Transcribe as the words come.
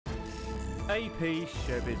AP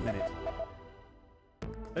ShowBiz Minute.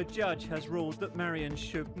 A judge has ruled that Marion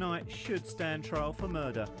Suge Knight should stand trial for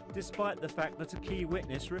murder, despite the fact that a key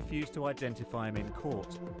witness refused to identify him in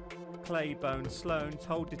court. Claybone Sloan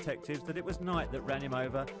told detectives that it was Knight that ran him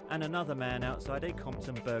over and another man outside a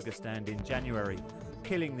Compton burger stand in January,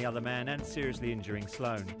 killing the other man and seriously injuring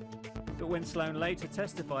Sloan. But when Sloan later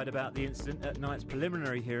testified about the incident at Knight's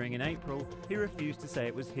preliminary hearing in April, he refused to say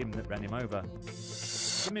it was him that ran him over.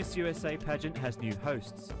 The Miss USA pageant has new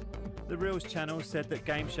hosts. The Reels channel said that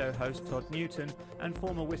game show host Todd Newton and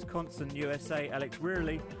former Wisconsin USA Alex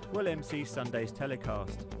Wehrley will MC Sunday's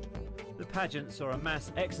telecast. The pageant saw a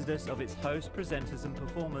mass exodus of its hosts, presenters and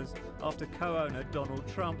performers after co-owner Donald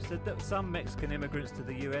Trump said that some Mexican immigrants to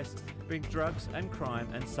the US bring drugs and crime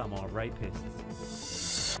and some are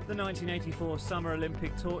rapists. The 1984 Summer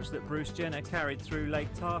Olympic torch that Bruce Jenner carried through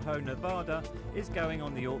Lake Tahoe, Nevada is going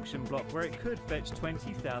on the auction block where it could fetch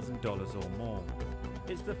 $20,000 or more.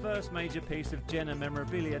 It's the first major piece of Jenner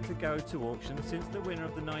memorabilia to go to auction since the winner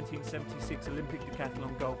of the 1976 Olympic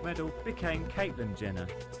decathlon gold medal became Caitlyn Jenner.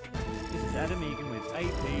 This is Adam Egan with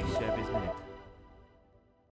AP ShowBiz Minute.